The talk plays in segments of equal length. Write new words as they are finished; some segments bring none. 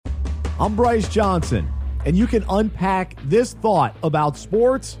I'm Bryce Johnson, and you can unpack this thought about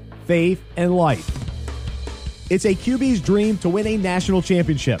sports, faith, and life. It's a QB's dream to win a national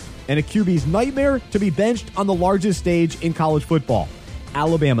championship, and a QB's nightmare to be benched on the largest stage in college football.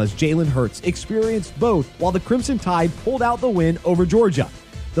 Alabama's Jalen Hurts experienced both while the Crimson Tide pulled out the win over Georgia.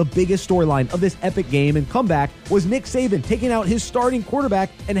 The biggest storyline of this epic game and comeback was Nick Saban taking out his starting quarterback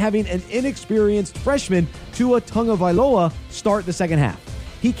and having an inexperienced freshman, Tua Tagovailoa, start the second half.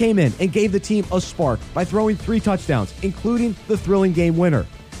 He came in and gave the team a spark by throwing 3 touchdowns, including the thrilling game winner.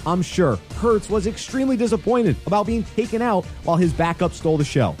 I'm sure Hurts was extremely disappointed about being taken out while his backup stole the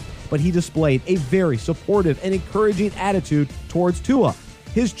show, but he displayed a very supportive and encouraging attitude towards Tua.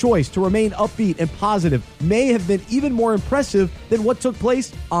 His choice to remain upbeat and positive may have been even more impressive than what took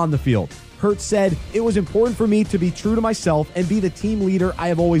place on the field. Hurts said, "It was important for me to be true to myself and be the team leader I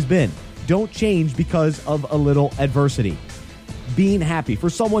have always been. Don't change because of a little adversity." Being happy for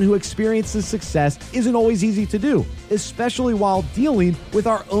someone who experiences success isn't always easy to do, especially while dealing with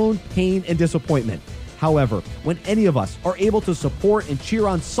our own pain and disappointment. However, when any of us are able to support and cheer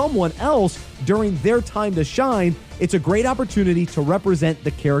on someone else during their time to shine, it's a great opportunity to represent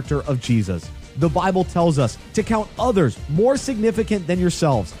the character of Jesus. The Bible tells us to count others more significant than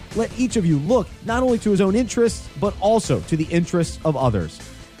yourselves. Let each of you look not only to his own interests, but also to the interests of others.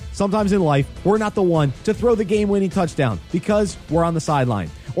 Sometimes in life, we're not the one to throw the game-winning touchdown because we're on the sideline,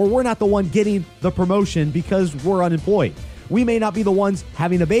 or we're not the one getting the promotion because we're unemployed. We may not be the ones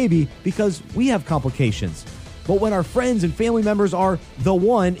having a baby because we have complications. But when our friends and family members are the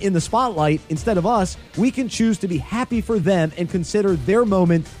one in the spotlight instead of us, we can choose to be happy for them and consider their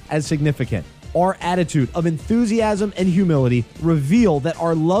moment as significant. Our attitude of enthusiasm and humility reveal that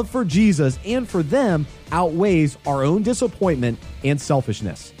our love for Jesus and for them outweighs our own disappointment and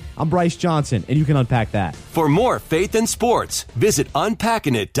selfishness. I'm Bryce Johnson, and you can unpack that. For more faith and sports, visit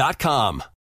unpackingit.com.